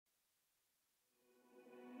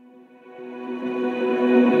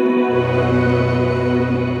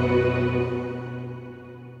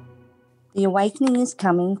awakening is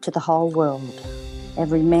coming to the whole world.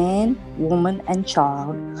 Every man, woman and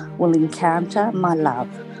child will encounter my love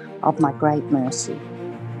of my great mercy.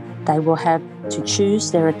 They will have to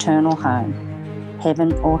choose their eternal home,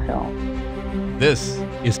 heaven or hell. This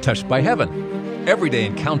is Touched by Heaven, everyday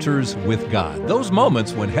encounters with God. Those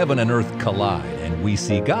moments when heaven and earth collide and we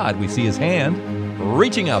see God, we see His hand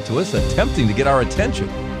reaching out to us, attempting to get our attention,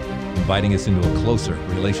 inviting us into a closer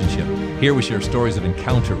relationship. Here we share stories of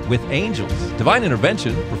encounter with angels, divine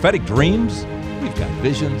intervention, prophetic dreams. We've got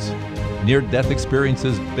visions, near-death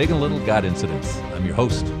experiences, big and little God incidents. I'm your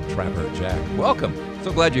host, Trapper Jack. Welcome.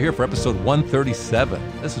 So glad you're here for episode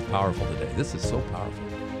 137. This is powerful today. This is so powerful.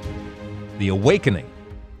 The awakening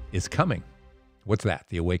is coming. What's that,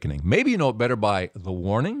 the awakening? Maybe you know it better by the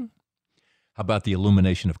warning. How about the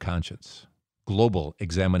illumination of conscience? Global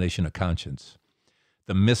examination of conscience.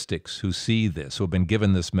 The mystics who see this, who have been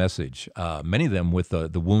given this message, many of them with the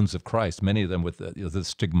wounds of Christ, many of them with the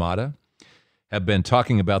stigmata, have been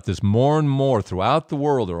talking about this more and more throughout the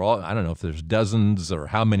world. I don't know if there's dozens or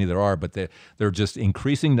how many there are, but there are just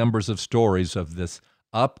increasing numbers of stories of this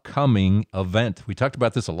upcoming event. We talked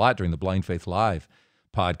about this a lot during the Blind Faith Live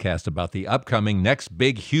podcast about the upcoming next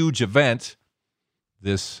big, huge event,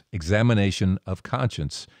 this examination of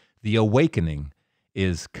conscience. The awakening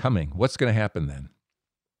is coming. What's going to happen then?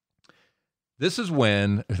 This is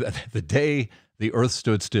when the day the earth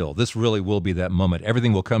stood still. This really will be that moment.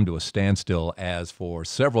 Everything will come to a standstill as for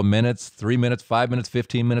several minutes, 3 minutes, 5 minutes,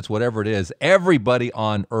 15 minutes, whatever it is, everybody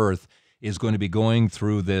on earth is going to be going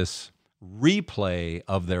through this replay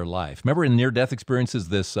of their life. Remember in near-death experiences,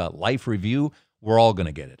 this life review? We're all going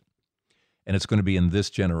to get it. And it's going to be in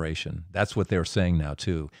this generation. That's what they're saying now,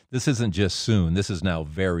 too. This isn't just soon. This is now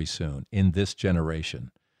very soon, in this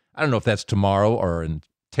generation. I don't know if that's tomorrow or in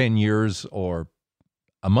 10 years or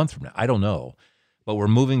a month from now. I don't know. But we're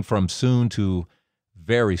moving from soon to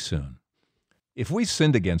very soon. If we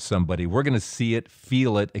sinned against somebody, we're going to see it,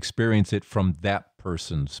 feel it, experience it from that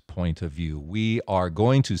person's point of view. We are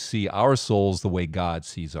going to see our souls the way God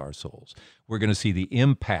sees our souls. We're going to see the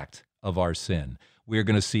impact of our sin. We're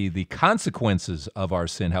going to see the consequences of our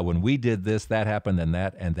sin, how when we did this, that happened, and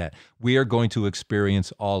that, and that. We are going to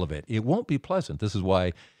experience all of it. It won't be pleasant. This is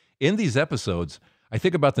why in these episodes, I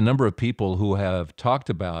think about the number of people who have talked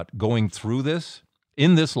about going through this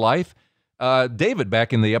in this life. David,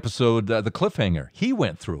 back in the episode, The Cliffhanger, he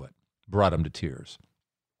went through it, brought him to tears.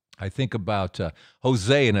 I think about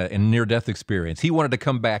Jose in a near-death experience. He wanted to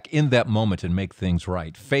come back in that moment and make things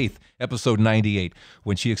right. Faith, episode 98,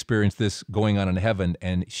 when she experienced this going on in heaven,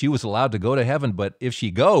 and she was allowed to go to heaven, but if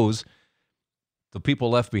she goes, the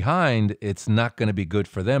people left behind, it's not going to be good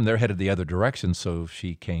for them. They're headed the other direction, so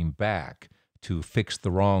she came back to fix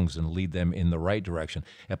the wrongs and lead them in the right direction.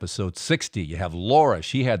 Episode 60, you have Laura.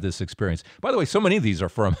 She had this experience. By the way, so many of these are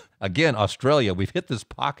from, again, Australia. We've hit this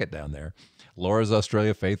pocket down there. Laura's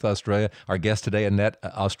Australia, Faith Australia. Our guest today, Annette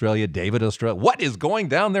Australia, David Australia. What is going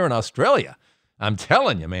down there in Australia? I'm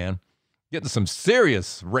telling you, man, getting some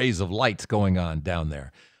serious rays of light going on down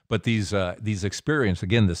there. But these experiences,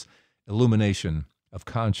 again, this illumination of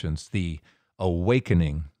conscience, the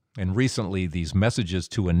awakening. And recently, these messages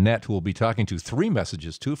to Annette, who we'll be talking to, 3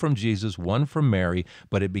 messages, 2 from Jesus, 1 from Mary,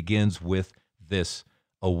 but it begins with this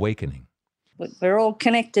awakening. We're all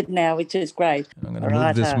connected now, which is great. I'm going to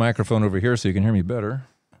move this microphone over here so you can hear me better.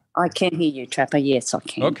 I can hear you, Trapper. Yes, I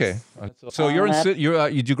can. Okay. So you're in Sydney.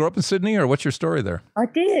 Did you grow up in Sydney, or what's your story there? I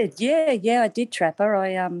did. Yeah, I did, Trapper.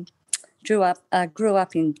 I grew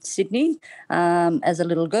up in Sydney as a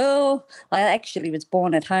little girl. I actually was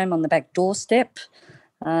born at home on the back doorstep.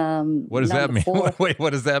 What does that mean? Wait,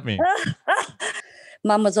 what does that mean?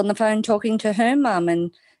 Mum was on the phone talking to her mum,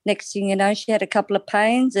 and next thing you know, she had a couple of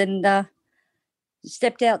pains and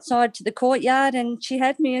stepped outside to the courtyard, and she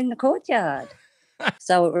had me in the courtyard.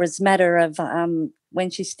 So it was a matter of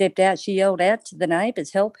when she stepped out, she yelled out to the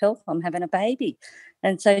neighbours, "Help, help, I'm having a baby."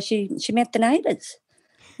 And so she met the neighbours.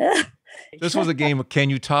 This was a game of,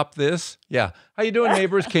 can you top this? Yeah. How you doing,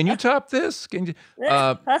 neighbors? Can you top this? Can you?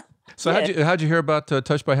 So yeah. How'd you hear about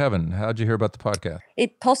Touched by Heaven? How'd you hear about the podcast?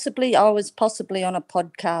 I was possibly on a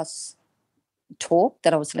podcast talk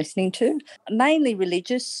that I was listening to, mainly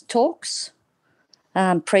religious talks,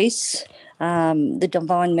 priests, the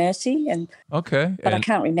Divine Mercy, and okay, but I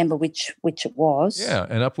can't remember which it was. Yeah,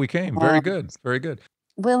 and up we came. Very good, very good.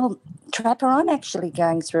 Well, Trapper, I'm actually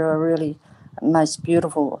going through a really most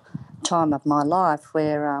beautiful time of my life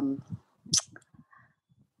where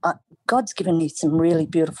God's given me some really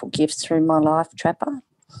beautiful gifts through my life, Trapper,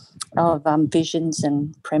 of visions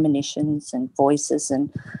and premonitions and voices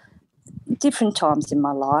and different times in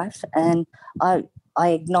my life. And I I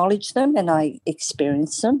acknowledge them and I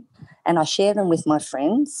experience them and I share them with my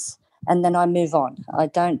friends and then I move on. I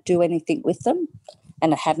don't do anything with them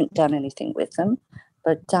and I haven't done anything with them.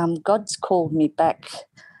 But God's called me back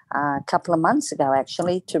a couple of months ago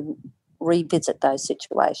actually to revisit those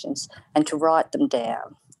situations and to write them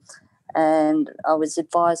down. And I was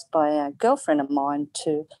advised by a girlfriend of mine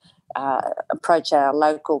to approach our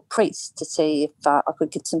local priest to see if I could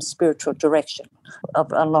get some spiritual direction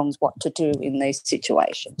along what to do in these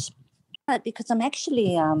situations. Because I'm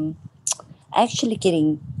actually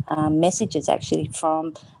getting messages actually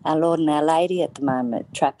from our Lord and our Lady at the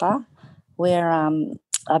moment, Trapper, where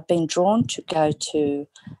I've been drawn to go to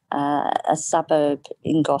a suburb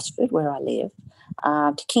in Gosford where I live,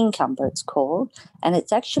 to Kincumber it's called, and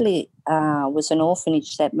it's actually was an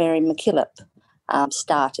orphanage that Mary MacKillop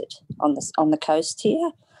started on the coast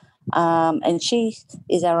here. And she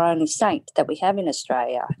is our only saint that we have in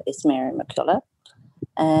Australia, is Mary MacKillop.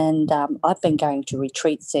 And I've been going to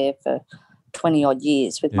retreats there for 20-odd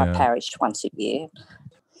years with my parish once a year.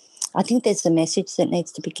 I think there's a message that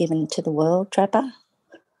needs to be given to the world, Trapper.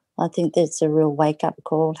 I think there's a real wake-up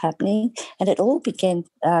call happening. And it all began,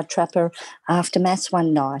 Trapper, after Mass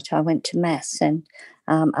one night. I went to Mass and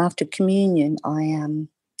after communion I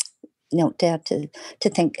knelt down to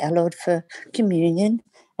thank our Lord for communion,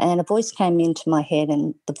 and a voice came into my head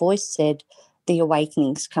and the voice said, "The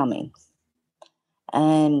awakening's coming."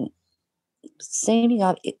 And seeming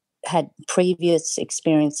I've had previous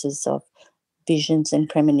experiences of visions and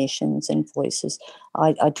premonitions and voices,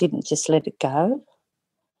 I didn't just let it go.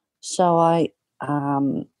 So I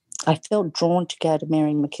felt drawn to go to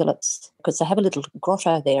Mary MacKillop's because they have a little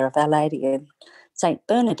grotto there of Our Lady and St.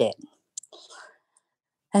 Bernadette.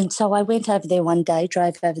 And so I went over there one day,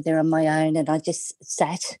 drove over there on my own, and I just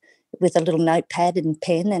sat with a little notepad and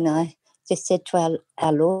pen and I just said to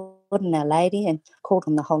our Lord and Our Lady and called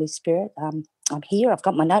on the Holy Spirit, I'm here, I've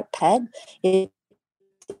got my notepad. If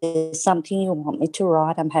there's something you want me to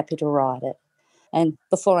write, I'm happy to write it. And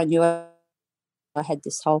before I knew it, I had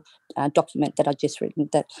this whole document that I'd just written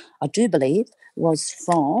that I do believe was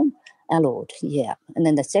from our Lord, yeah. And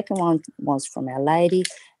then the second one was from Our Lady,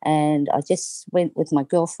 and I just went with my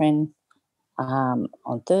girlfriend on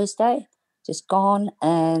Thursday, just gone,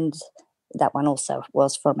 and that one also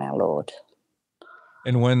was from our Lord.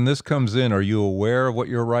 And when this comes in, are you aware of what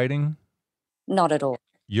you're writing? Not at all.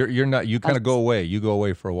 You're not. You kind of go away. You go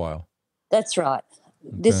away for a while. That's right.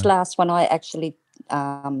 Okay. This last one I actually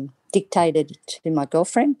dictated to my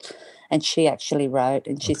girlfriend, and she actually wrote,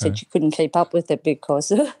 and she said she couldn't keep up with it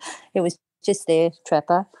because it was just there,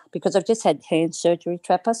 Trapper, because I've just had hand surgery,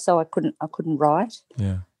 Trapper, so I couldn't write.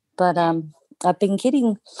 Yeah. But I've been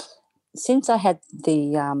getting, since I had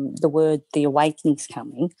the word "the awakening's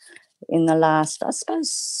coming" in the last, I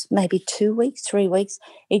suppose, maybe 2 weeks, 3 weeks,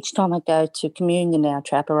 each time I go to communion now,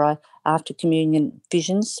 Trapper, after communion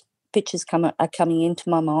pictures are coming into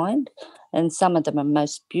my mind, and some of them are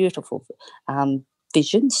most beautiful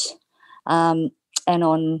visions. And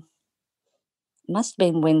on, must have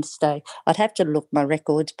been Wednesday, I'd have to look my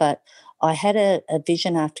records, but I had a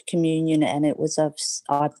vision after communion, and it was of,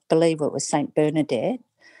 I believe it was St. Bernadette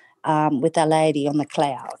with Our Lady on the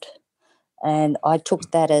cloud. And I took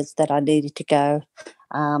that as that I needed to go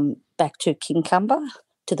back to Kincumber,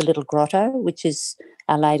 to the little grotto, which is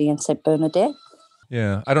Our Lady and St. Bernadette.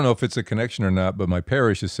 Yeah, I don't know if it's a connection or not, but my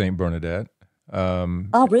parish is St. Bernadette.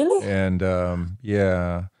 Oh, really? And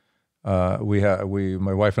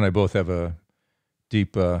my wife and I both have a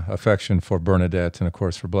deep affection for Bernadette and, of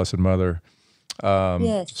course, for Blessed Mother.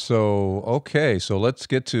 Yes. So, okay, so let's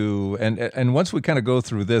get to, and once we kind of go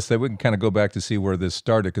through this, then we can kind of go back to see where this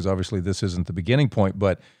started, because obviously this isn't the beginning point,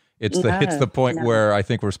 but it's the point where I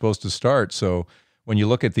think we're supposed to start. So when you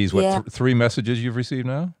look at these, three messages you've received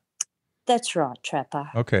now? That's right, Trapper.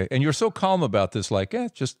 Okay, and you're so calm about this, like,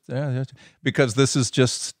 because this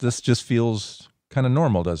just feels kind of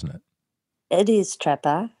normal, doesn't it? It is,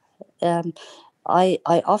 Trapper. I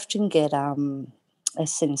often get a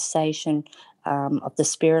sensation of the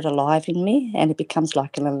spirit alive in me, and it becomes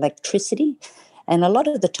like an electricity. And a lot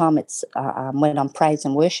of the time it's when I'm praise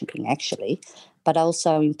and worshiping, actually, but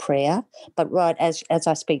also in prayer. But right as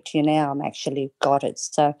I speak to you now, I'm actually got it.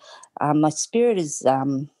 So my spirit is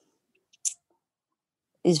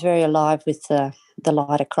very alive with the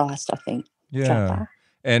light of Christ, I think. Yeah. Trapper.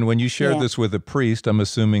 And when you share this with a priest, I'm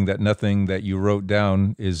assuming that nothing that you wrote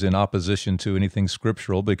down is in opposition to anything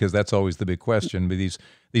scriptural, because that's always the big question. But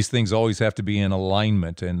these things always have to be in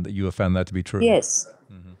alignment, and you have found that to be true. Yes.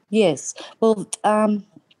 Mm-hmm. Yes. Well,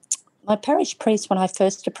 my parish priest, when I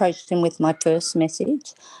first approached him with my first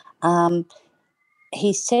message,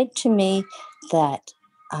 he said to me that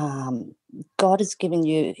God has given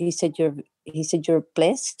you. He said you're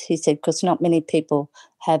blessed. He said because not many people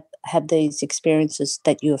have these experiences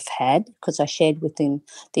that you have had. Because I shared with him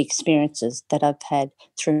the experiences that I've had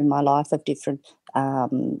through my life of different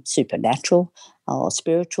supernatural or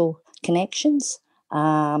spiritual connections.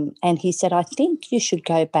 And he said, I think you should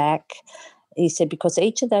go back. He said because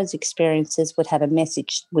each of those experiences would have a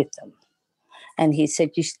message with them. And he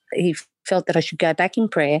said he felt that I should go back in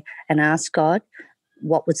prayer and ask God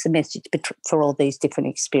what was the message for all these different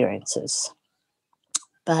experiences.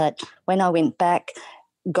 But when I went back,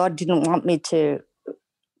 God didn't want me to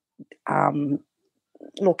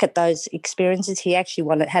look at those experiences. He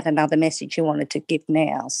actually had another message he wanted to give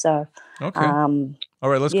now. So, okay. All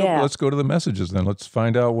right, let's go to the messages then. Let's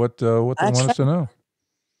find out what they want us to know.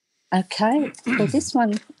 Okay. Well, this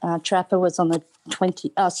one, Trapper, was on the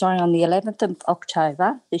 11th of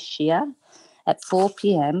October this year at 4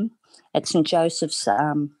 p.m. at St. Joseph's,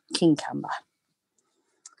 Kincumber.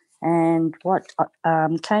 And what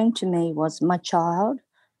came to me was, my child,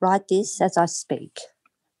 write this as I speak.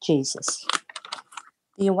 Jesus.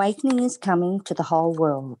 The awakening is coming to the whole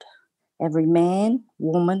world. Every man,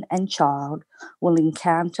 woman, and child will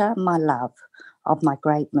encounter my love of my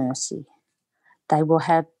great mercy. They will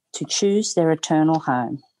have to choose their eternal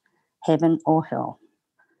home, heaven or hell.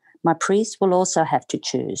 My priests will also have to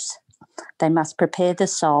choose. They must prepare their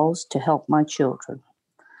souls to help my children.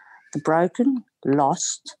 The broken,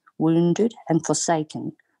 lost, wounded, and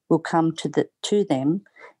forsaken will come to them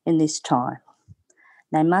in this time.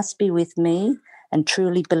 They must be with me and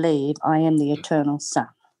truly believe I am the eternal Son.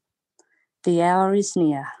 The hour is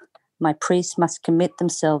near. My priests must commit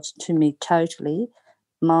themselves to me totally,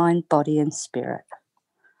 mind, body, and spirit.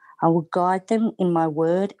 I will guide them in my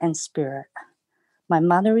word and spirit. My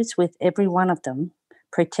mother is with every one of them,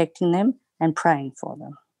 protecting them and praying for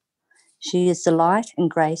them. She is the light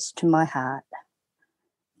and grace to my heart.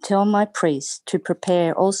 Tell my priests to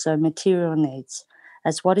prepare also material needs,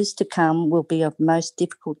 as what is to come will be a most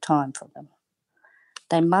difficult time for them.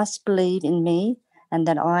 They must believe in me and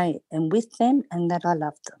that I am with them and that I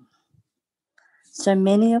love them. So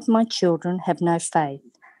many of my children have no faith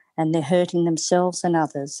and they're hurting themselves and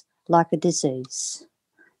others like a disease.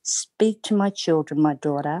 Speak to my children, my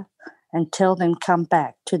daughter, and tell them come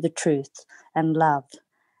back to the truth and love,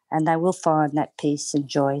 and they will find that peace and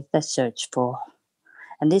joy they search for.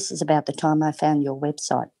 And this is about the time I found your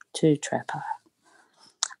website too, Trapper.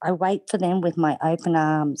 I wait for them with my open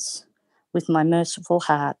arms, with my merciful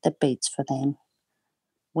heart that beats for them.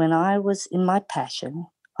 When I was in my passion,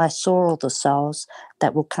 I saw all the souls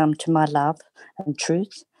that will come to my love and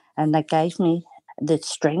truth, and they gave me the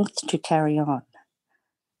strength to carry on.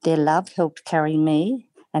 Their love helped carry me,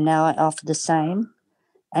 and now I offer the same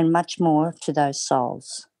and much more to those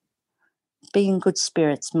souls. Be in good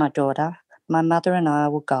spirits, my daughter. My mother and I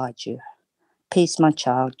will guide you. Peace, my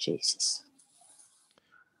child, Jesus.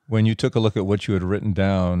 When you took a look at what you had written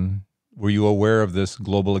down, were you aware of this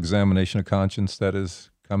global examination of conscience that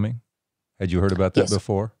is coming? Had you heard about that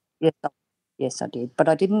before? Yes, I did. But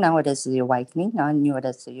I didn't know it as the awakening. I knew it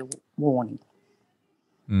as the warning.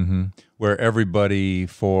 Mm-hmm. Where everybody,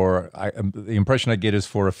 the impression I get is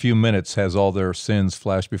for a few minutes has all their sins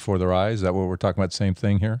flash before their eyes. Is that what we're talking about? Same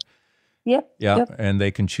thing here? Yep. Yeah, yep. And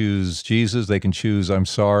they can choose Jesus, they can choose I'm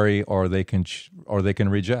sorry, or they can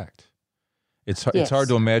reject. It's hard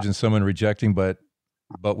to imagine someone rejecting, but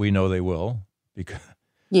we know they will because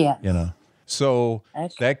So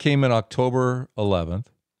that came in October 11th.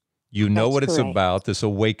 You know what it's about, this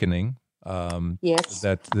awakening. Yes.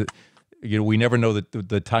 We never know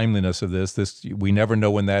the timeliness of this. We never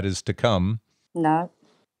know when that is to come. No,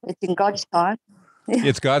 it's in God's time.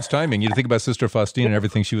 It's God's timing. You think about Sister Faustina and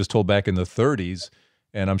everything she was told back in the 30s,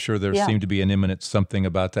 and I'm sure there seemed to be an imminent something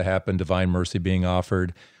about to happen, divine mercy being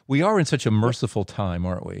offered. We are in such a merciful time,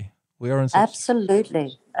 aren't we? We are in such...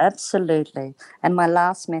 Absolutely. And my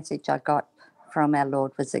last message I got from our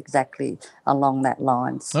Lord was exactly along that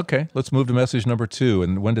lines. Okay, let's move to message number 2.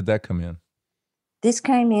 And when did that come in? This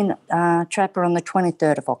came in, Trapper, on the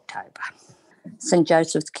 23rd of October. St.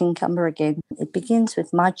 Joseph's, Kincumber again. It begins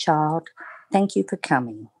with, my child, thank you for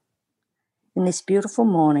coming. In this beautiful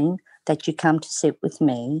morning that you come to sit with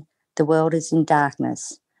me, the world is in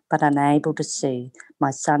darkness, but unable to see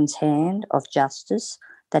my Son's hand of justice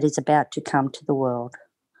that is about to come to the world.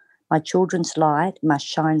 My children's light must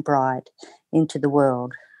shine bright into the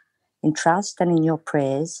world. In trust and in your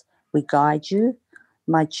prayers, we guide you,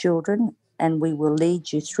 my children, and we will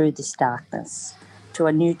lead you through this darkness to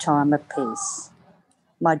a new time of peace.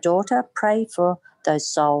 My daughter, pray for those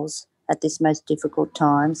souls at this most difficult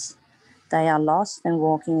times. They are lost and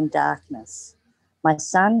walking in darkness. My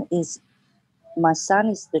son is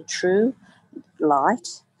the true light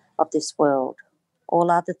of this world. All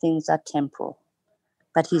other things are temporal,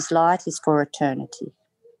 but his light is for eternity.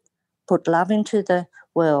 Put love into the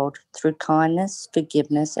world through kindness,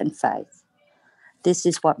 forgiveness, and faith. This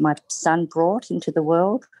is what my son brought into the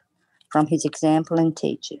world from his example and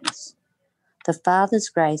teachings. The Father's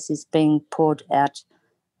grace is being poured out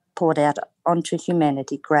onto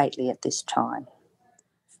humanity greatly at this time,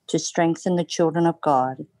 to strengthen the children of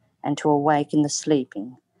God and to awaken the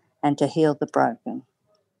sleeping and to heal the broken.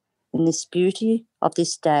 In this beauty of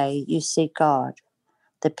this day, you see God.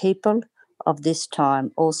 The people of this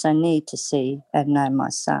time also need to see and know my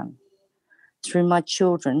Son. Through my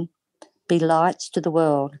children, be lights to the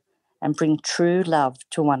world and bring true love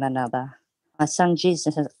to one another. My Son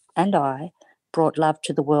Jesus and I brought love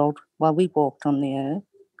to the world while we walked on the earth,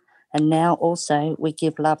 and now also we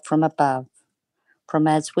give love from above, from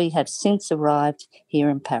as we have since arrived here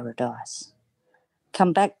in paradise.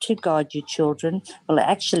 Come back to God, you children. Well,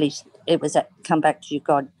 actually, it was come back to you,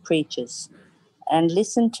 God, creatures, and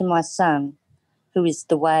listen to my Son, who is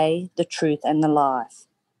the way, the truth, and the life,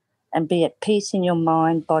 and be at peace in your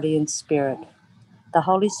mind, body, and spirit. The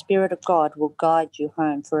Holy Spirit of God will guide you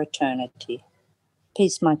home for eternity.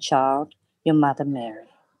 Peace, my child, your Mother Mary.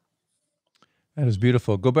 That is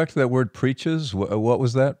beautiful. Go back to that word preaches. What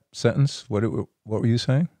was that sentence? What were you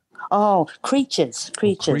saying? Oh, creatures.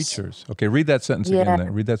 Oh, creatures. Okay, read that sentence again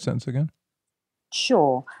then. Read that sentence again.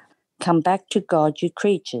 Sure. Come back to God, you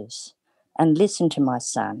creatures, and listen to my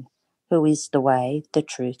Son, who is the way, the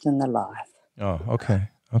truth, and the life. Oh, okay.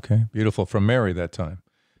 Okay, beautiful. From Mary that time.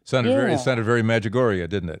 It sounded very Medjugorje,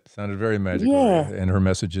 didn't it? Sounded very Medjugorje in her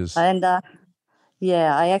messages. And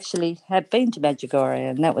I actually have been to Medjugorje,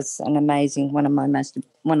 and that was an amazing one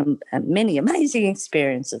of many amazing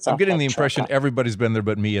experiences. I'm getting the impression everybody's been there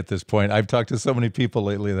but me at this point. I've talked to so many people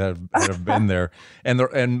lately that have been there,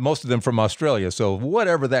 and most of them from Australia. So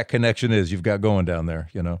whatever that connection is, you've got going down there,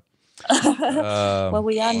 you know. Well,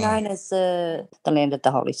 we are known as the land of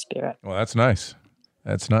the Holy Spirit. Well, that's nice.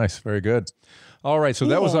 That's nice. Very good. All right, so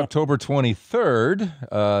that was October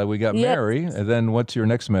 23rd. We got Mary, and then what's your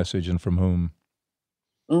next message and from whom?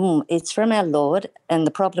 It's from our Lord, and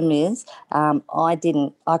the problem is I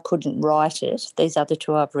couldn't write it. These other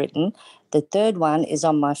two I've written. The third one is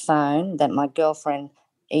on my phone that my girlfriend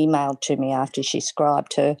emailed to me after she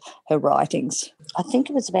scribed her writings. I think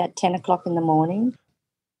it was about 10 o'clock in the morning.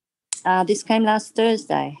 This came last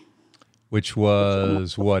Thursday. Which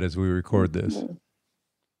was what as we record this?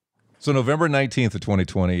 So November 19th of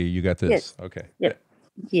 2020, you got this. Yes. Okay. Yep.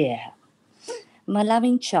 Yeah. My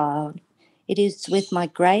loving child, it is with my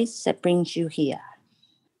grace that brings you here.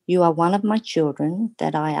 You are one of my children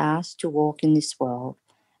that I ask to walk in this world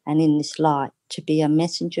and in this light, to be a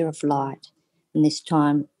messenger of light in this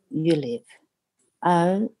time you live.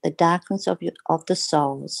 Oh, the darkness of the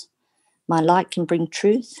souls. My light can bring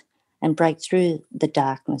truth and break through the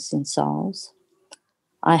darkness in souls.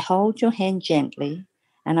 I hold your hand gently,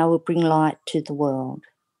 and I will bring light to the world.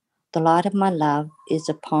 The light of my love is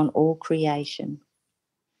upon all creation.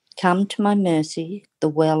 Come to my mercy, the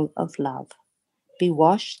well of love. Be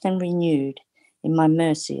washed and renewed in my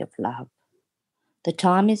mercy of love. The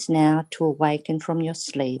time is now to awaken from your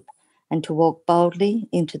sleep and to walk boldly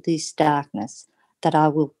into this darkness, that I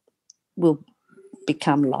will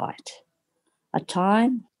become light. A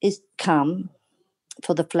time is come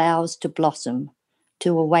for the flowers to blossom,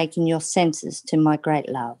 to awaken your senses to my great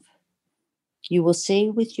love. You will see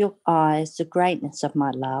with your eyes the greatness of my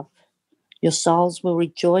love. Your souls will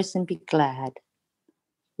rejoice and be glad.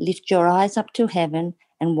 Lift your eyes up to heaven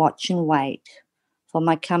and watch and wait, for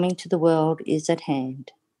my coming to the world is at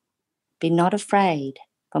hand. Be not afraid,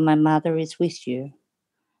 for my mother is with you.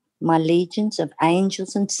 My legions of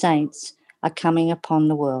angels and saints are coming upon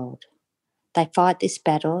the world. They fight this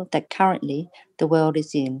battle that currently the world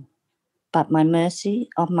is in, but my mercy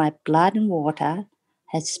of my blood and water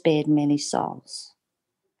has spared many souls.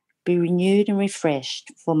 Be renewed and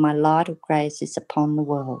refreshed, for my light of grace is upon the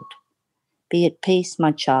world. Be at peace,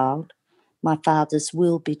 my child. My Father's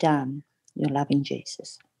will be done. Your loving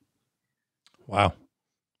Jesus. Wow.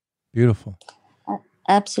 Beautiful.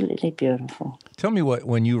 Absolutely beautiful. Tell me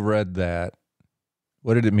when you read that,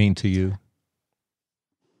 what did it mean to you?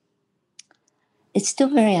 It's still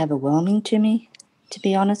very overwhelming to me, to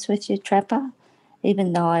be honest with you, Trapper,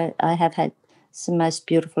 even though I have had some most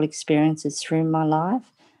beautiful experiences through my life.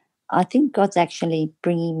 I think God's actually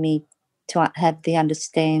bringing me to have the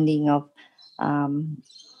understanding of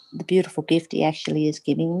the beautiful gift he actually is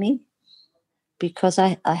giving me, because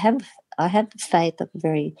I have I have the faith of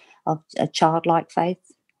a childlike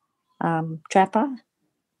faith, trapper.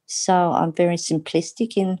 So I'm very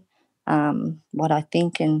simplistic in what I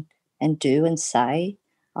think and do and say.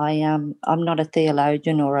 I'm not a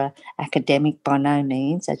theologian or a academic by no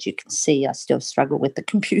means. As you can see, I still struggle with the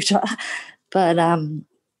computer. But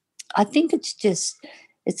I think it's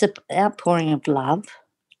an outpouring of love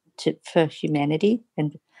for humanity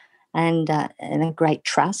and a great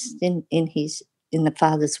trust in the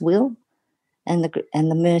Father's will and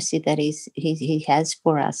the mercy that he has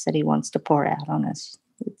for us, that he wants to pour out on us.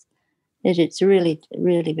 It's really,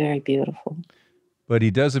 really very beautiful. But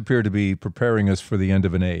he does appear to be preparing us for the end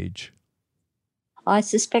of an age. I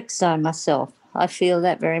suspect so myself. I feel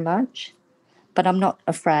that very much. But I'm not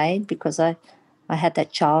afraid, because I have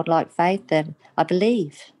that childlike faith that I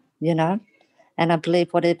believe, and I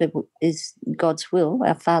believe whatever is God's will,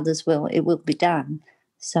 our Father's will, it will be done.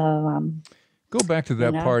 So go back to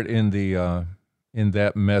that part in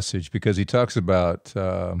that message, because he talks about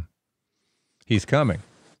he's coming.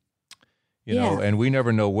 And we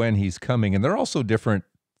never know when he's coming. And there are also different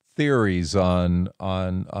theories on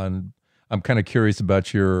I'm kind of curious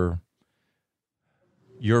about your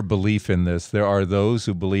belief in this. There are those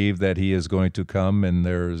who believe that he is going to come, and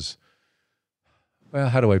there's, well,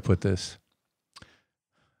 how do I put this?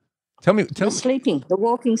 Tell me. The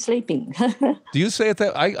walking sleeping. Do you say it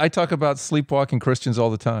that? I talk about sleepwalking Christians all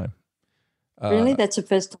the time. Really? That's the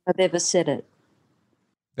first time I've ever said it.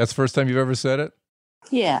 That's the first time you've ever said it?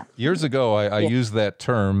 Yeah. Years ago, I used that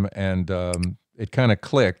term, and it kind of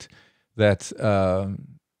clicked that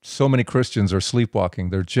so many Christians are sleepwalking.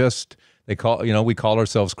 We call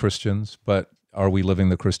ourselves Christians, but are we living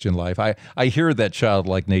the Christian life? I hear that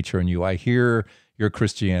childlike nature in you. I hear your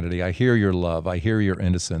Christianity. I hear your love. I hear your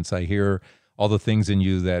innocence. I hear all the things in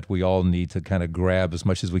you that we all need to kind of grab as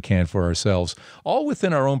much as we can for ourselves, all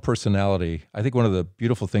within our own personality. I think one of the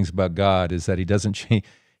beautiful things about God is that he doesn't change.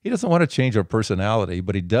 He doesn't want to change our personality,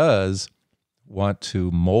 but he does want to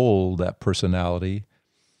mold that personality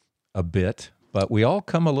a bit. But we all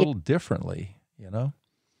come a little differently,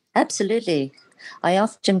 Absolutely. I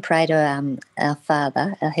often pray to our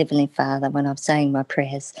Father, our Heavenly Father, when I'm saying my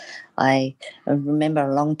prayers. I remember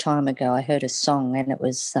a long time ago I heard a song, and it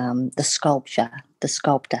was the sculptor,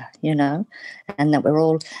 and that we're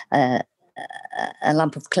all a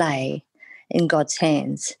lump of clay in God's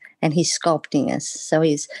hands, and he's sculpting us. So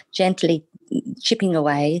he's gently chipping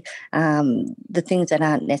away the things that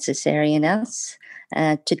aren't necessary in us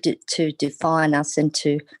to define us and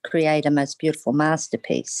to create a most beautiful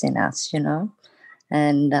masterpiece in us,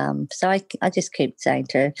 And so I just keep saying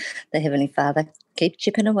to the Heavenly Father, keep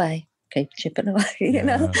chipping away,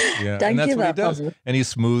 Yeah. Don't and that's give what up. He does. And he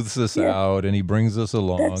smooths us out, and he brings us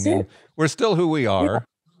along, and we're still who we are. Yeah.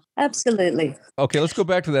 Absolutely. Okay, let's go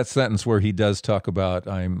back to that sentence where he does talk about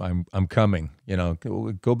I'm coming.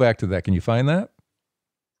 Go back to that. Can you find that?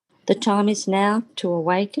 The time is now to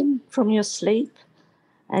awaken from your sleep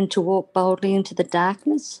and to walk boldly into the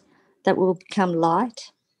darkness that will become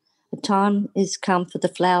light. The time is come for the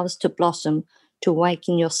flowers to blossom, to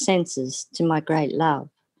awaken your senses to my great love.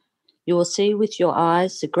 You will see with your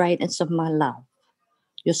eyes the greatness of my love.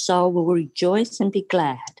 Your soul will rejoice and be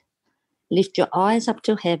glad. Lift your eyes up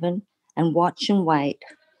to heaven and watch and wait,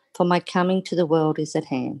 for my coming to the world is at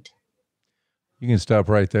hand. You can stop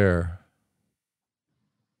right there.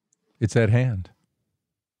 It's at hand.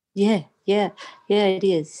 Yeah, it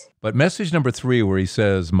is. But message number 3, where he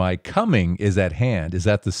says, my coming is at hand, is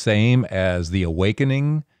that the same as the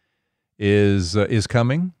awakening is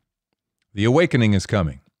coming? The awakening is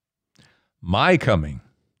coming. My coming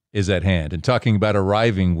is at hand. And talking about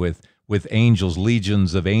arriving with angels,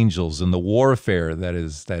 legions of angels, and the warfare that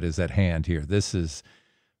is at hand here. This is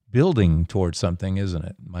building towards something, isn't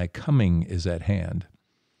it? My coming is at hand.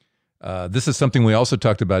 This is something we also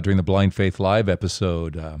talked about during the Blind Faith Live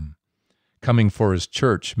episode, coming for his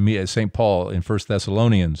church. St. Paul in 1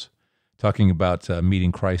 Thessalonians, talking about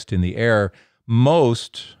meeting Christ in the air.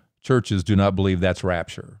 Most churches do not believe that's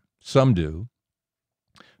rapture. Some do.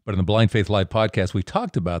 But in the Blind Faith Live podcast, we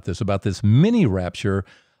talked about this mini rapture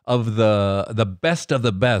of the best of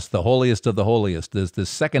the best, the holiest of the holiest. There's this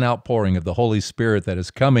second outpouring of the Holy Spirit that is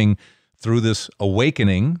coming through this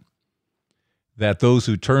awakening, that those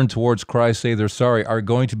who turn towards Christ, say they're sorry, are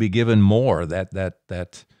going to be given more.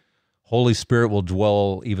 That Holy Spirit will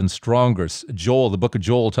dwell even stronger. Joel, the book of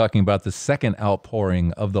Joel, talking about the second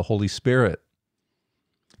outpouring of the Holy Spirit,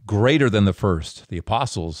 greater than the first. The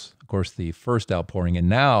apostles, of course, the first outpouring, and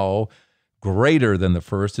now greater than the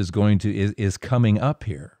first is coming up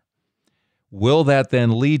here. Will that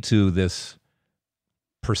then lead to this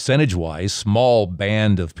percentage-wise, small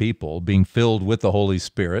band of people being filled with the Holy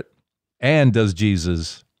Spirit? And does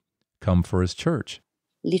Jesus come for his church?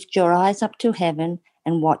 Lift your eyes up to heaven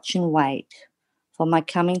and watch and wait, for my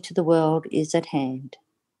coming to the world is at hand.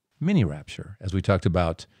 Mini rapture, as we talked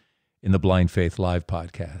about in the Blind Faith Live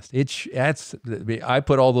podcast. I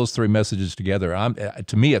put all those three messages together.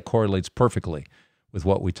 To me, it correlates perfectly with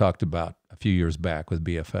what we talked about a few years back with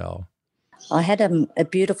BFL. I had a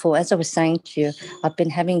beautiful, as I was saying to you, I've been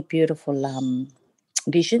having beautiful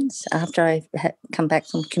visions after I come back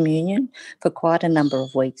from communion for quite a number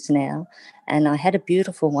of weeks now. And I had a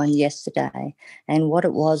beautiful one yesterday. And what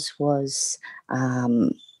it was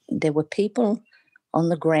there were people on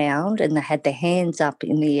the ground and they had their hands up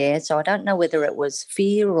in the air. So I don't know whether it was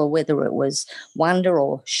fear or whether it was wonder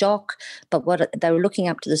or shock, but they were looking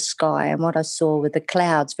up to the sky, and what I saw were the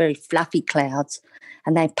clouds, very fluffy clouds,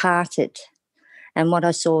 and they parted. And what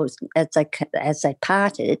I saw as they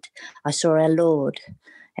parted, I saw our Lord,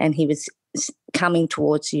 and he was coming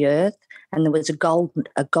towards the earth, and there was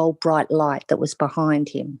a gold bright light that was behind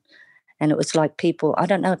him. And it was like people, I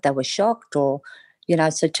don't know if they were shocked or,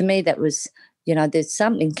 so to me that was, there's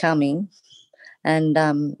something coming,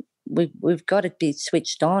 and we've got to be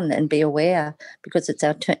switched on and be aware, because it's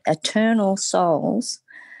our eternal souls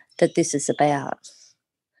that this is about.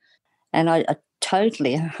 And I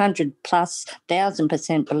totally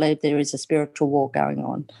 100,000% believe there is a spiritual war going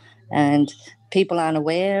on, and people aren't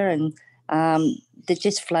aware, and they're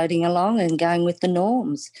just floating along and going with the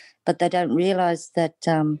norms, but they don't realise that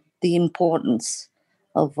the importance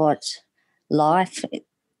of what life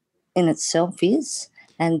in itself is,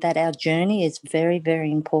 and that our journey is very, very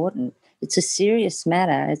important. It's a serious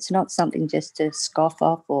matter. It's not something just to scoff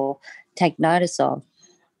off or take notice of.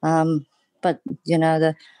 But,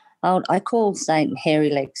 I call Satan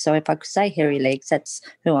hairy legs. So if I could say hairy legs, that's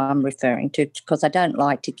who I'm referring to, because I don't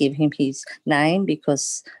like to give him his name,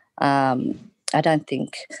 because I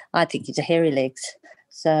think he's a hairy legs.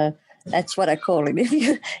 So that's what I call him,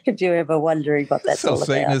 if you're ever wondering what that's all about.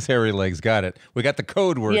 So Satan is hairy legs. Got it. We got the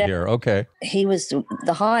code word here. Okay. He was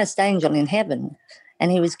the highest angel in heaven,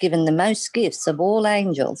 and he was given the most gifts of all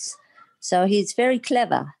angels. So he's very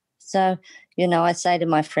clever. So, I say to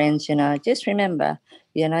my friends, just remember,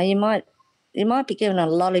 you might be given a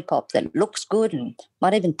lollipop that looks good and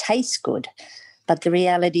might even taste good, but the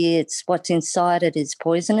reality is what's inside it is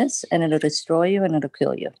poisonous, and it'll destroy you and it'll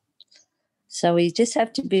kill you. So we just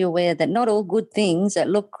have to be aware that not all good things that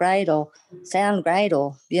look great or sound great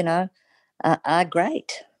or, are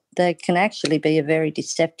great. They can actually be a very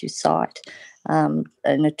deceptive site and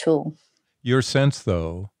a tool. Your sense,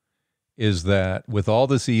 though, is that with all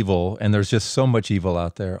this evil, and there's just so much evil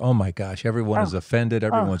out there, oh my gosh, everyone is offended,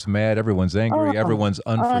 everyone's mad, everyone's angry, everyone's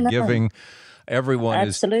unforgiving, everyone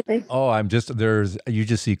Absolutely. is,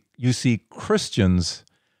 you see Christians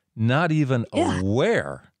not even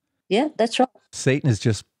aware. Yeah, that's right. Satan is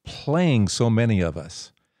just playing so many of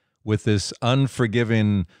us with this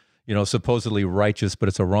unforgiving, supposedly righteous, but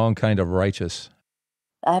it's a wrong kind of righteous.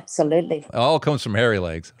 Absolutely. It all comes from hairy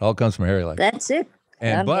legs. That's it.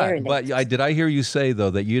 And did I hear you say, though,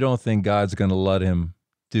 that you don't think God's going to let him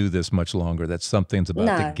do this much longer? That something's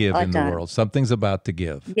about to give in the world. Something's about to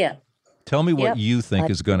give. Yeah. Tell me what you think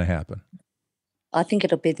is going to happen. I think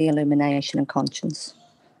it'll be the illumination of conscience.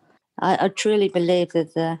 I truly believe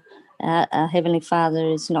that our Heavenly Father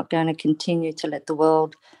is not going to continue to let the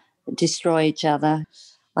world destroy each other.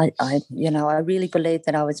 I really believe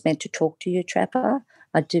that I was meant to talk to you, Trapper.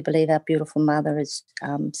 I do believe our beautiful mother has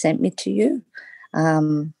sent me to you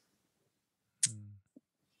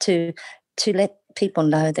to let people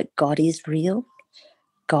know that God is real,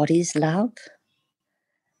 God is love,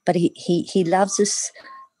 but he loves us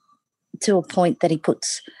to a point that he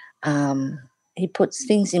puts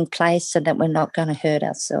things in place so that we're not going to hurt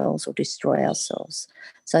ourselves or destroy ourselves.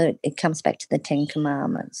 So it comes back to the 10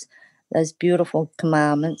 Commandments. Those beautiful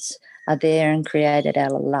commandments are there and created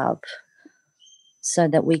out of love, so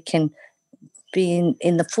that we can be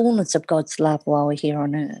in the fullness of God's love while we're here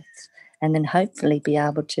on earth, and then hopefully be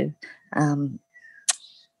able to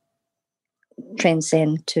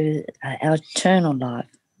transcend to our eternal life,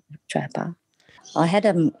 Trapper. I had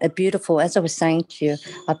a beautiful, as I was saying to you,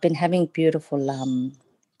 I've been having beautiful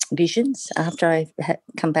visions after I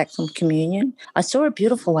come back from communion. I saw a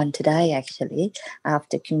beautiful one today, actually,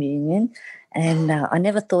 after communion, and I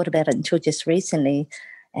never thought about it until just recently.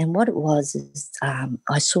 And what it was is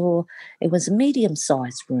I saw, it was a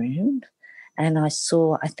medium-sized room, and I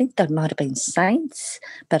think they might have been saints,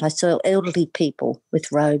 but I saw elderly people with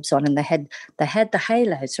robes on, and they had the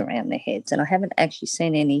halos around their heads. And I haven't actually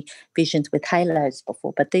seen any visions with halos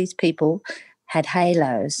before, but these people had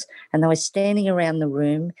halos, and they were standing around the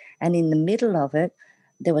room, and in the middle of it,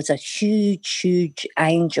 there was a huge, huge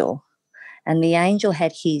angel, and the angel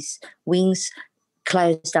had his wings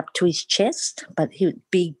closed up to his chest, but he was a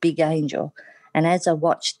big, big angel. And as I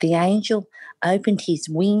watched, the angel opened his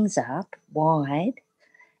wings up wide,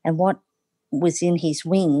 and what was in his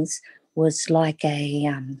wings was like I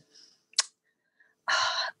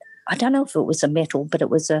don't know if it was a metal, but it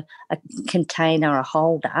was a container, a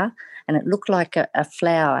holder, and it looked like a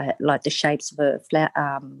flower, like the shapes of a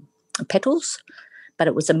flower, petals, but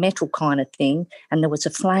it was a metal kind of thing, and there was a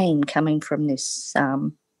flame coming from this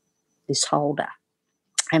holder.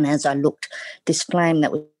 And as I looked, this flame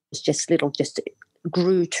that was just little just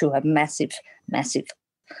grew to a massive, massive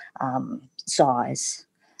size,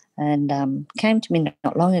 and came to me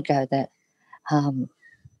not long ago that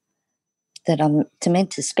I'm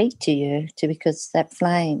meant to speak to you because that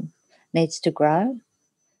flame needs to grow.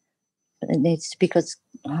 It needs to, because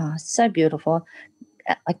it's so beautiful.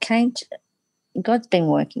 God's been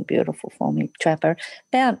working beautiful for me, Trapper.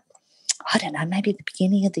 About, I don't know, maybe the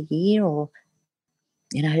beginning of the year or,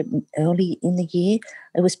 early in the year,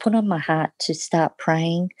 it was put on my heart to start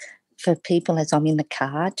praying for people as I'm in the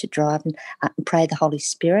car to drive and pray the Holy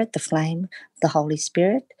Spirit, the flame, the Holy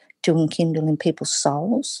Spirit, to enkindle in people's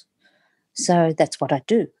souls. So that's what I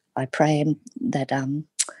do. I pray that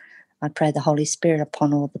I pray the Holy Spirit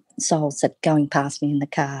upon all the souls that are going past me in the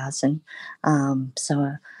cars, and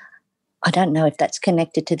so I don't know if that's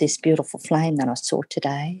connected to this beautiful flame that I saw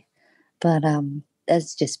today, but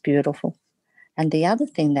it's just beautiful. And the other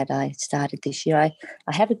thing that I started this year, I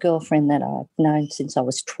have a girlfriend that I've known since I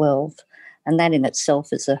was 12, and that in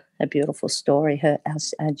itself is a beautiful story,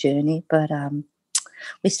 our journey. But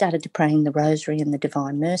we started to praying the Rosary and the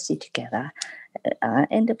Divine Mercy together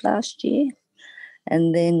end of last year.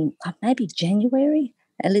 And then maybe January,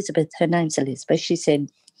 Elizabeth, her name's Elizabeth, she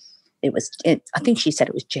said I think she said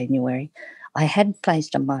it was January. I had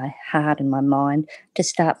placed on my heart and my mind to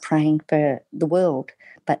start praying for the world,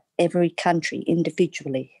 but every country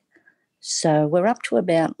individually. So we're up to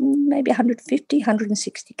about maybe 150,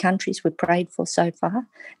 160 countries we've prayed for so far.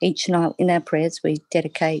 Each night in our prayers we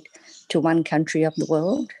dedicate to one country of the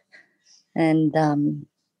world. And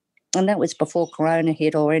that was before Corona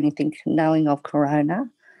hit or anything knowing of Corona.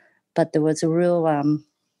 But there was a real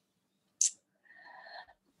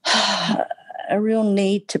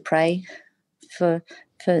need to pray for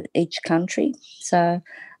each country. So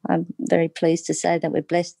I'm very pleased to say that we're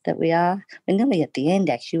blessed that we're nearly at the end,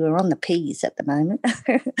 actually. We're on the P's at the moment.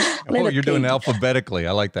 You're doing alphabetically.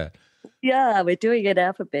 I like that. Yeah, we're doing it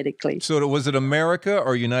alphabetically. So was it America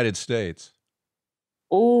or United States?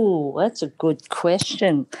 Oh, that's a good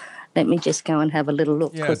question. Let me just go and have a little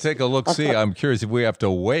look. Yeah, take a look. I'm curious if we have to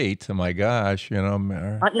wait. Oh, my gosh,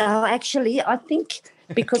 No, actually, I think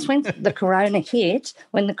because when the Corona hit,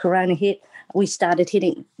 we started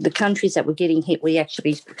hitting the countries that were getting hit. We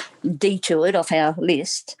actually detoured off our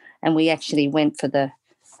list, and we actually went for the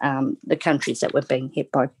countries that were being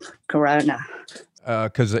hit by Corona.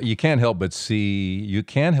 Because you can't help but see.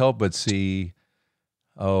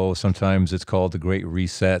 Oh, sometimes it's called the Great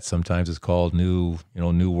Reset. Sometimes it's called New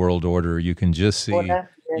World Order. You can just see.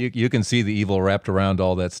 You can see the evil wrapped around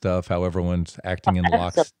all that stuff. How everyone's acting in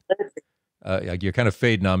locks. You're kind of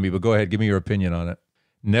fading on me, but go ahead. Give me your opinion on it.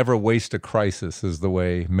 Never waste a crisis is the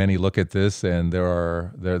way many look at this, and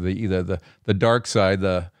they're the dark side,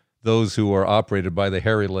 those who are operated by the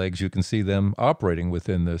hairy legs. You can see them operating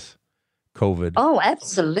within this COVID. Oh,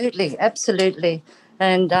 absolutely, absolutely.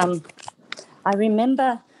 And I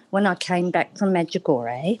remember when I came back from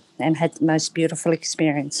Medjugorje and had the most beautiful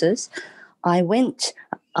experiences. I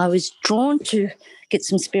was drawn to get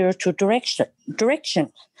some spiritual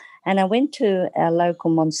direction, and I went to our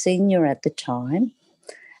local Monsignor at the time.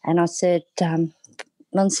 And I said,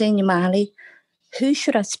 Monsignor Marley, who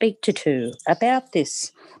should I speak to about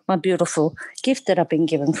this, my beautiful gift that I've been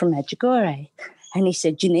given from Medjugorje? And he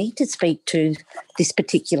said, you need to speak to this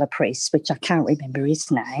particular priest, which I can't remember his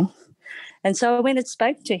name. And so I went and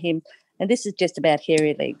spoke to him, and this is just about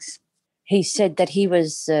hairy legs. He said that he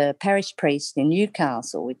was a parish priest in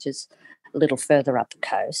Newcastle, which is a little further up the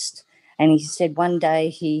coast. And he said one day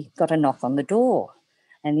he got a knock on the door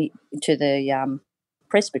to the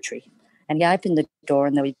presbytery, and he opened the door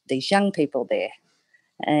and there were these young people there,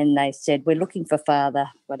 and they said, we're looking for Father,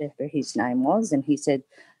 whatever his name was, and he said,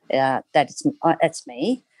 that's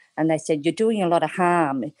me. And they said, you're doing a lot of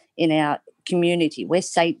harm in our community. We're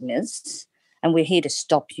Satanists and we're here to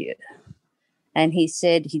stop you. And he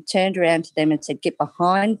said, he turned around to them and said, get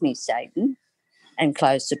behind me, Satan, and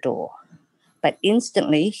closed the door. But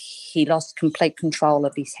instantly he lost complete control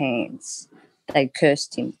of his hands. they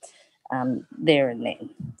cursed him there and then.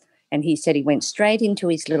 And he said he went straight into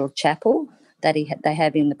his little chapel that they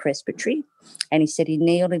have in the presbytery, and he said he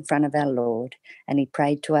kneeled in front of our Lord and he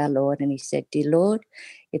prayed to our Lord and he said, "Dear Lord,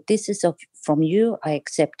 if this is from you, I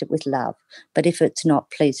accept it with love. But if it's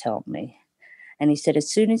not, please help me." And he said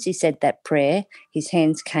as soon as he said that prayer, his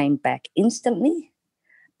hands came back instantly,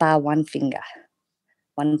 bar one finger.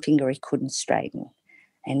 One finger he couldn't straighten.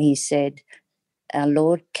 And he said our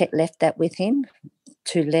Lord left that with him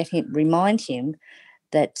to remind him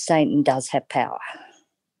that Satan does have power.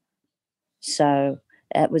 So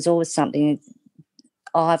it was always something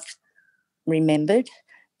I've remembered,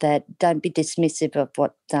 that don't be dismissive of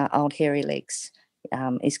what old hairy legs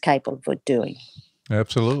is capable of doing.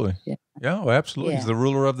 Absolutely. Yeah, well, absolutely. Yeah. He's the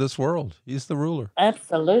ruler of this world. He's the ruler.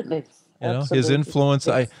 Absolutely. His influence,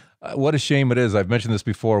 yes. What a shame it is. I've mentioned this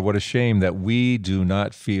before. What a shame that we do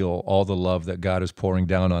not feel all the love that God is pouring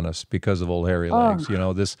down on us because of old hairy legs.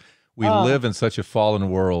 We live in such a fallen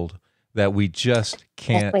world that we just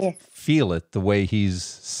can't feel it the way he's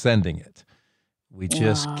sending it. We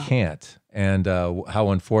just can't. And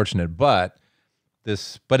how unfortunate. But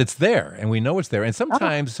it's there, and we know it's there. And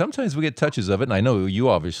sometimes we get touches of it, and I know you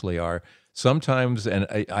obviously are. Sometimes, and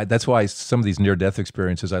that's why some of these near-death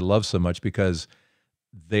experiences I love so much, because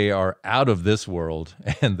they are out of this world,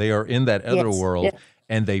 and they are in that other world,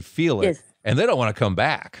 and they feel it, and they don't want to come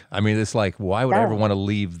back. I mean, it's like, why would I ever want to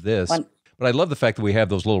leave this? But I love the fact that we have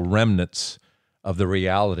those little remnants of the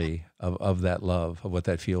reality of that love, of what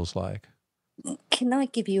that feels like. Can I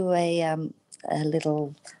give you a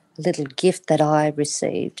little gift that I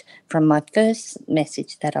received from my first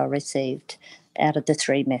message that I received out of the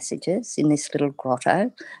 3 messages in this little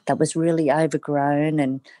grotto that was really overgrown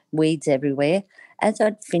and weeds everywhere? As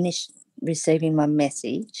I'd finished receiving my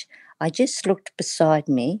message, I just looked beside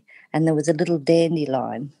me and there was a little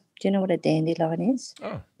dandelion. Do you know what a dandelion is?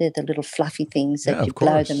 Oh. They're the little fluffy things that you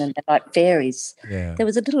blow them and they're like fairies. Yeah. There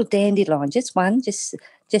was a little dandelion, just one, just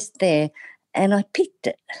there, and I picked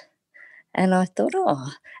it. And I thought,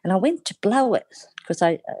 and I went to blow it, because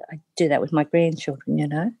I do that with my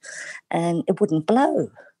grandchildren, and it wouldn't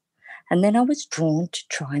blow. And then I was drawn to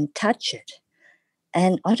try and touch it.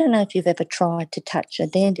 And I don't know if you've ever tried to touch a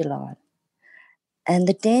dandelion. And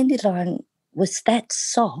the dandelion was that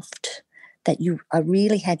soft that I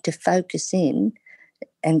really had to focus in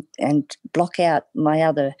and block out my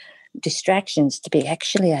other distractions to be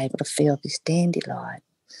actually able to feel this dandelion.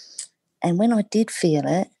 And when I did feel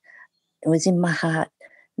it, it was in my heart,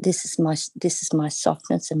 this is my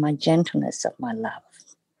softness and my gentleness of my love.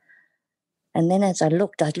 And then as I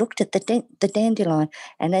looked at the dandelion,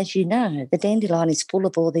 and as you know, the dandelion is full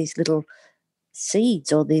of all these little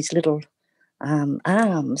seeds or these little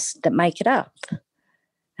arms that make it up.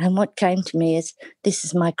 And what came to me is, this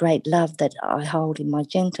is my great love that I hold in my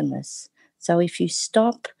gentleness. So if you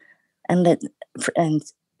stop and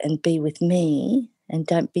be with me and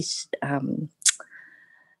don't be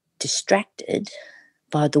distracted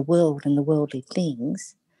by the world and the worldly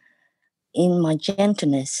things, in my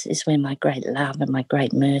gentleness is where my great love and my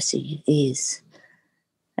great mercy is.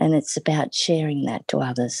 And it's about sharing that to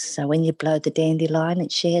others. So when you blow the dandelion,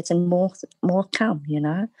 it shares and more come,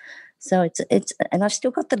 So it's and I've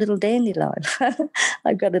still got the little dandelion.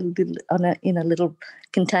 I've got it in a little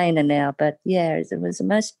container now. But yeah, it was the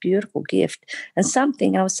most beautiful gift. And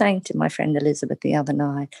something I was saying to my friend Elizabeth the other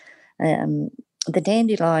night, the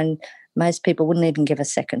dandelion, most people wouldn't even give a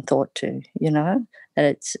second thought to,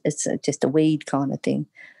 that it's just a weed kind of thing.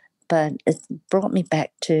 But it brought me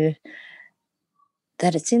back to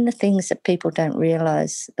that it's in the things that people don't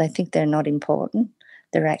realise. They think they're not important.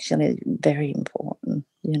 They're actually very important,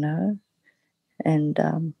 And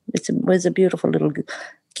it was a beautiful little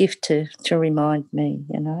gift to remind me,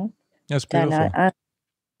 That's beautiful.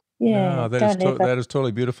 That is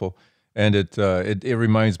totally beautiful. And it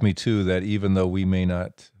reminds me, too, that even though we may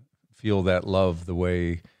not feel that love the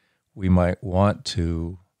way we might want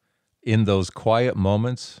to, in those quiet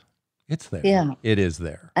moments, it's there. Yeah. It is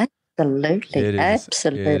there. Absolutely.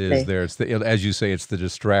 Absolutely. It is there. It's as you say, it's the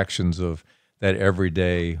distractions of that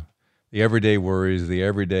everyday, the everyday worries, the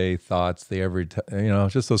everyday thoughts,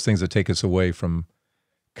 just those things that take us away from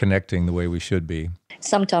connecting the way we should be.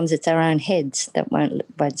 Sometimes it's our own heads that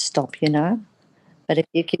won't stop, But if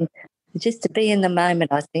you can, just to be in the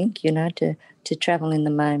moment, I think, to travel in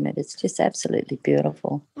the moment, it's just absolutely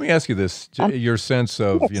beautiful. Let me ask you this, your sense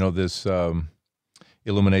of, this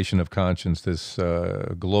illumination of conscience, this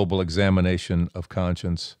global examination of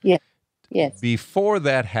conscience. Yeah. Yes. Before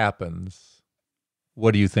that happens,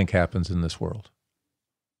 what do you think happens in this world?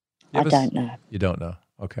 I don't know. You don't know.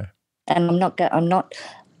 Okay. And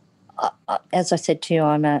as I said to you,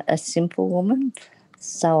 I'm a simple woman,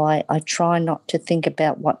 so I try not to think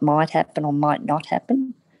about what might happen or might not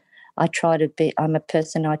happen. I'm a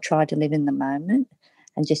person, I try to live in the moment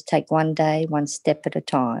and just take one day, one step at a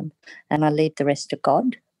time, and I leave the rest to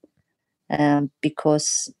God,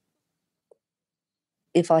 because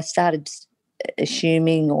if I started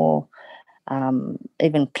assuming or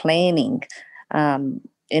even planning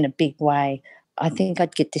in a big way, I think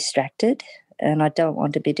I'd get distracted, and I don't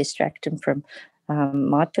want to be distracted from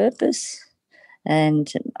my purpose.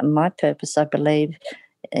 And my purpose, I believe,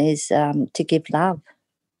 is to give love,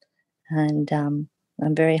 and I'm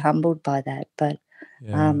very humbled by that. But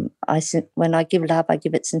when I give love, I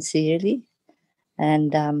give it sincerely,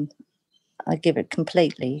 and I give it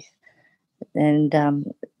completely. And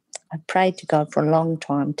I prayed to God for a long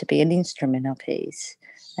time to be an instrument of His,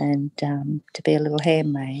 and to be a little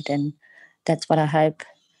handmaid, and that's what I hope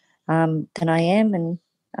that I am, and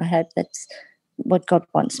I hope that's what God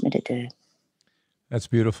wants me to do. That's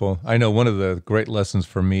beautiful. I know one of the great lessons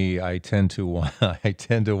for me, I tend to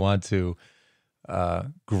want to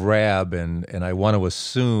grab and I want to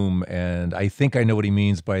assume, and I think I know what he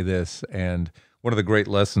means by this. And one of the great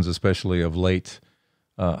lessons, especially of late,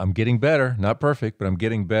 I'm getting better, not perfect, but I'm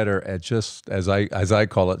getting better at just, as I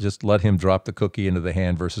call it, just let him drop the cookie into the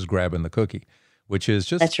hand versus grabbing the cookie, which is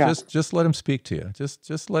just let him speak to you.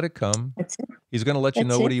 Just let it come. That's it. He's going to let you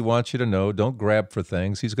know what he wants you to know. Don't grab for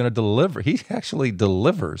things. He's going to deliver. He actually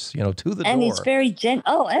delivers, to the door. And he's very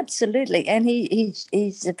absolutely. And he's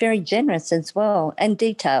very generous as well, and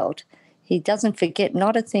detailed. He doesn't forget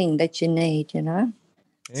not a thing that you need, Amen.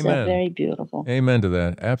 So very beautiful. Amen to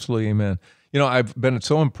that. Absolutely amen. I've been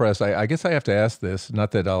so impressed. I guess I have to ask this,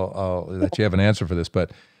 not that I'll that you have an answer for this,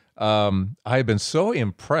 but I've been so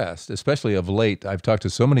impressed, especially of late. I've talked to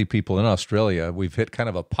so many people in Australia. We've hit kind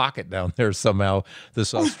of a pocket down there somehow,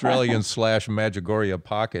 this Australian / Medjugorje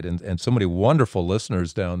pocket, and so many wonderful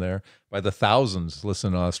listeners down there. By the thousands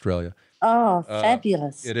listen to Australia. Oh,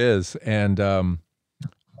 fabulous. It is. And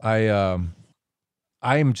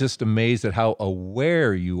I'm just amazed at how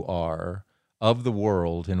aware you are of the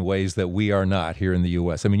world in ways that we are not here in the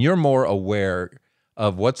U.S. I mean, you're more aware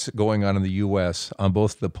of what's going on in the U.S. on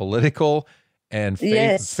both the political and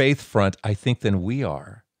faith front, I think, than we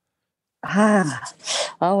are.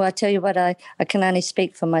 Oh, I tell you what, I can only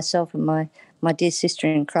speak for myself and my dear sister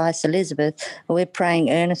in Christ, Elizabeth. We're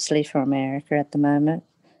praying earnestly for America at the moment.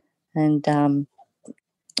 And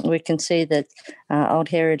we can see that old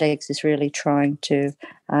Herodex is really trying to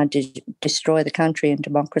destroy the country and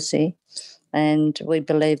democracy. And we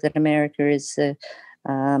believe that America is I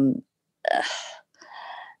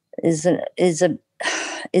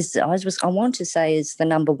want to say is the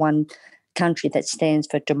number one country that stands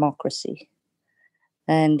for democracy.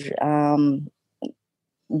 And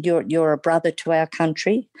you're a brother to our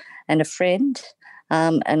country and a friend.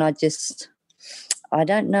 And I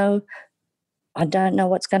don't know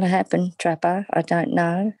what's going to happen, Trapper. I don't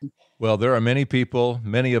know. Well, there are many people,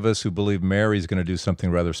 many of us who believe Mary's going to do something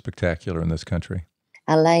rather spectacular in this country.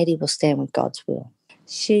 Our Lady will stand with God's will.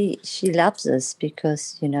 She loves us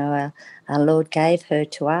because, our Lord gave her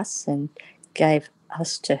to us and gave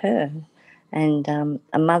us to her. And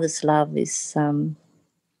a mother's love is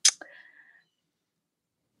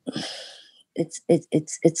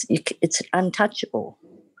it's untouchable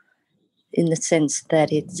in the sense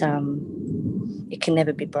that it can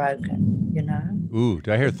never be broken, Ooh,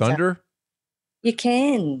 did I hear thunder? You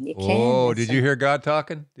can. Oh, did you hear God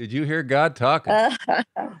talking? Did you hear God talking?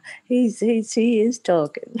 He is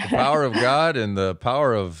talking. The power of God and the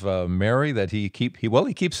power of Mary that he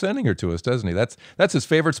keeps sending her to us, doesn't he? That's his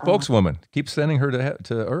favorite spokeswoman. Keeps sending her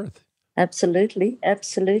to Earth. Absolutely.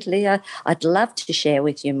 I'd love to share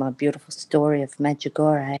with you my beautiful story of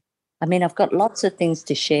Medjugorje. I mean, I've got lots of things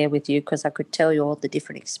to share with you because I could tell you all the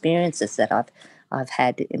different experiences that I've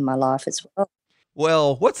had in my life as well.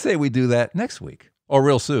 Well, let's say we do that next week or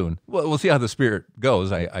real soon. Well, we'll see how the Spirit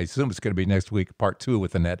goes. I assume it's going to be next week, part 2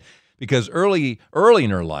 with Annette, because early in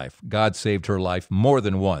her life, God saved her life more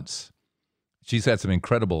than once. She's had some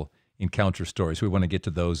incredible encounter stories. We want to get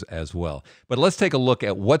to those as well. But let's take a look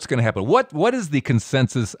at what's going to happen. What is the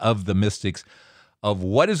consensus of the mystics of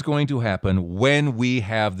what is going to happen when we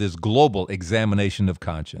have this global examination of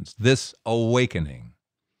conscience, this awakening,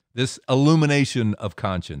 this illumination of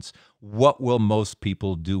conscience? What will most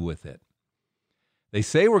people do with it? They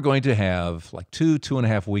say we're going to have like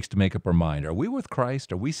 2.5 weeks to make up our mind. Are we with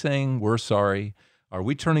Christ? Are we saying we're sorry? Are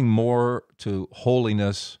we turning more to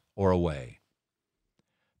holiness or away?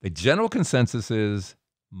 The general consensus is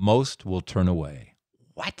most will turn away.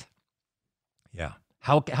 What? Yeah.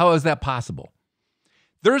 How is that possible?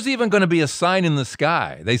 There's even going to be a sign in the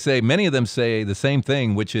sky. Many of them say the same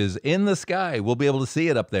thing, which is in the sky. We'll be able to see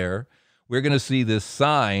it up there. We're going to see this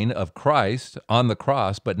sign of Christ on the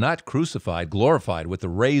cross, but not crucified, glorified, with the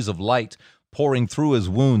rays of light pouring through his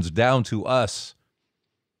wounds down to us.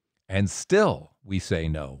 And still, we say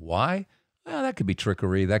no. Why? Well, that could be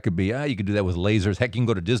trickery. That could be, you could do that with lasers. Heck, you can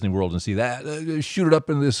go to Disney World and see that. Shoot it up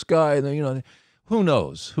in the sky. And, who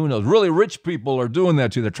knows? Who knows? Really rich people are doing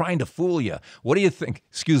that too. They're trying to fool you. What do you think?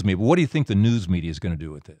 Excuse me, but what do you think the news media is going to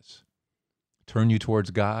do with this? Turn you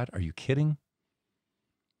towards God? Are you kidding?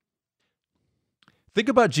 Think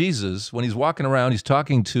about Jesus when he's walking around. He's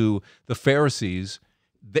talking to the Pharisees.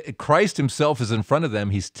 Christ himself is in front of them.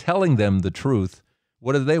 He's telling them the truth.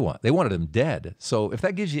 What did they want? They wanted him dead. So if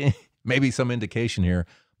that gives you maybe some indication here,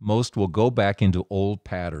 most will go back into old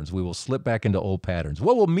patterns. We will slip back into old patterns.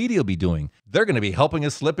 What will media be doing? They're going to be helping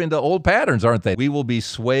us slip into old patterns, aren't they? We will be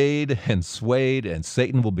swayed, and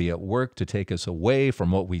Satan will be at work to take us away from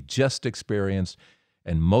what we just experienced,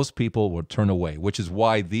 and most people will turn away, which is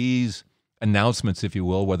why these announcements, if you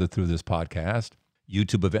will, whether through this podcast,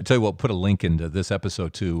 YouTube event, tell you what, put a link into this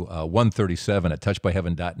episode to 137 at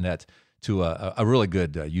touchedbyheaven.net to a really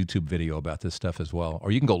good YouTube video about this stuff as well.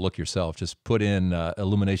 Or you can go look yourself. Just put in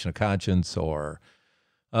illumination of conscience, or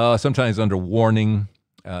sometimes under warning,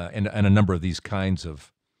 and a number of these kinds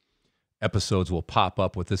of episodes will pop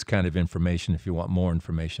up with this kind of information if you want more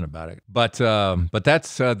information about it. But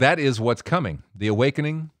that is what's coming. The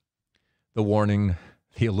awakening, the warning,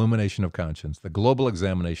 the illumination of conscience, the global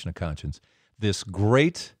examination of conscience, this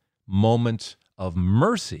great moment of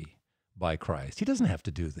mercy by Christ. He doesn't have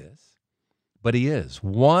to do this. But he is.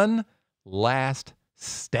 One last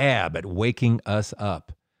stab at waking us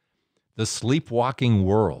up. The sleepwalking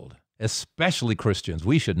world, especially Christians,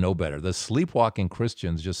 we should know better. The sleepwalking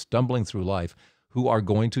Christians just stumbling through life who are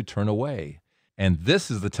going to turn away. And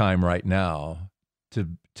this is the time right now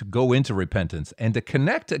to go into repentance and to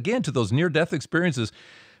connect again to those near-death experiences,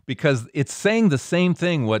 because it's saying the same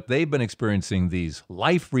thing, what they've been experiencing, these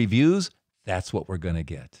life reviews. That's what we're going to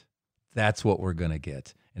get. That's what we're going to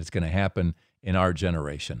get. And it's going to happen in our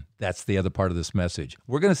generation. That's the other part of this message.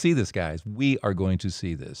 We're going to see this, guys. We are going to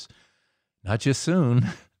see this. Not just soon,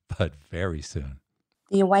 but very soon.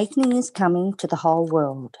 The awakening is coming to the whole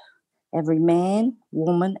world. Every man,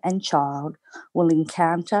 woman, and child will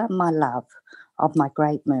encounter my love of my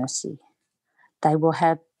great mercy. They will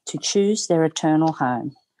have to choose their eternal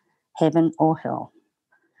home, heaven or hell.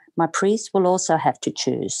 My priests will also have to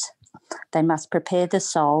choose. They must prepare their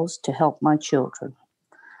souls to help my children.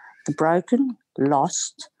 The broken,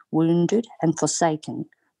 lost, wounded, and forsaken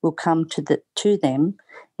will come to them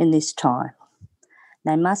in this time.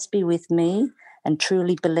 They must be with me and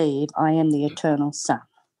truly believe I am the eternal Son.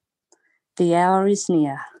 The hour is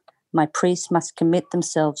near. My priests must commit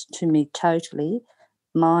themselves to me totally,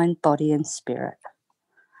 mind, body, and spirit.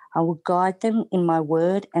 I will guide them in my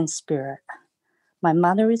word and spirit. My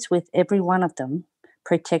mother is with every one of them,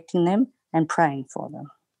 protecting them and praying for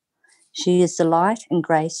them. She is the light and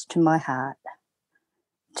grace to my heart.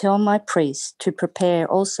 Tell my priests to prepare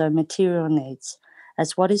also material needs,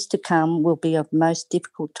 as what is to come will be of most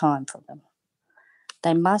difficult time for them.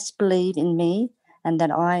 They must believe in me and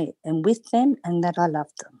that I am with them and that I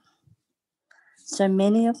love them. So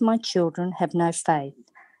many of my children have no faith,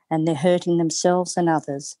 and they're hurting themselves and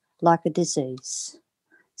others like a disease.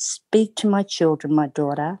 Speak to my children, my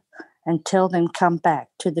daughter, and tell them come back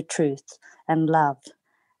to the truth and love,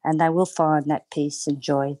 and they will find that peace and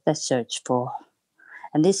joy they search for.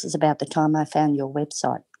 And this is about the time I found your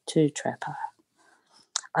website too, Trapper.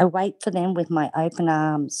 I wait for them with my open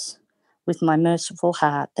arms, with my merciful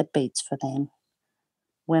heart that beats for them.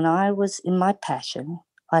 When I was in my passion,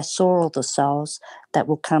 I saw all the souls that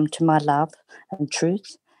will come to my love and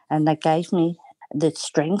truth, and they gave me the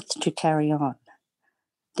strength to carry on.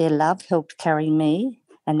 Their love helped carry me,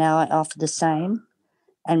 and now I offer the same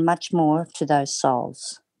and much more to those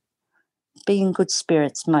souls. Be in good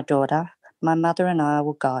spirits, my daughter. My mother and I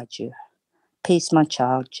will guide you. Peace, my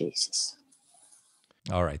child, Jesus.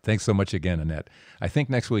 All right. Thanks so much again, Annette. I think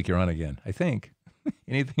next week you're on again. I think.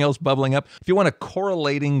 Anything else bubbling up? If you want a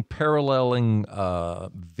correlating, paralleling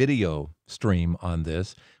video stream on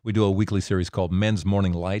this, we do a weekly series called Men's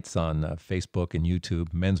Morning Lights on Facebook and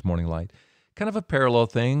YouTube, Men's Morning Light. Kind of a parallel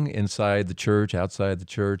thing inside the church, outside the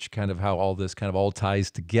church, kind of how all this kind of all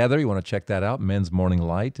ties together. You want to check that out, Men's Morning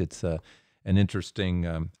Light. It's an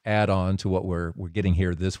interesting add-on to what we're getting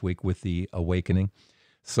here this week with the awakening.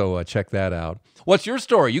 So check that out. What's your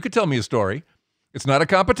story? You could tell me a story. It's not a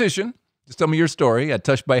competition. Just tell me your story at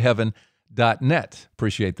touchedbyheaven.net. Net.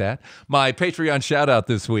 Appreciate that. My Patreon shout out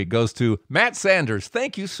this week goes to Matt Sanders.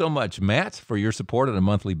 Thank you so much, Matt, for your support on a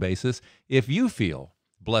monthly basis. If you feel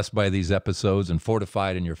blessed by these episodes and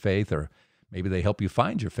fortified in your faith, or maybe they help you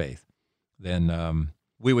find your faith, then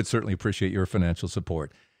we would certainly appreciate your financial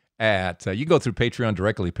support. You can go through Patreon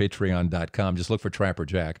directly, patreon.com. Just look for Trapper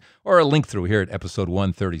Jack, or a link through here at episode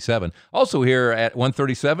 137. Also here at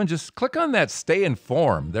 137, just click on that Stay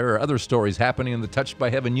Informed. There are other stories happening in the Touched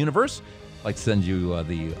by Heaven universe. I'd like to send you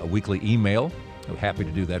a weekly email. I'm happy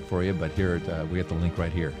to do that for you, but here we get the link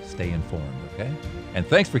right here. Stay informed, okay? And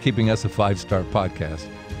thanks for keeping us a 5-star podcast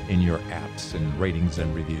in your apps and ratings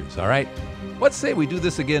and reviews, all right? Let's say we do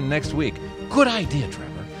this again next week. Good idea,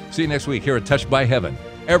 Trevor. See you next week here at Touched by Heaven.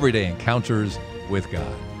 Everyday encounters with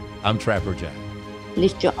God. I'm Trapper Jack.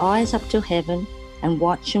 Lift your eyes up to heaven and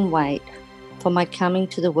watch and wait, for my coming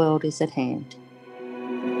to the world is at hand.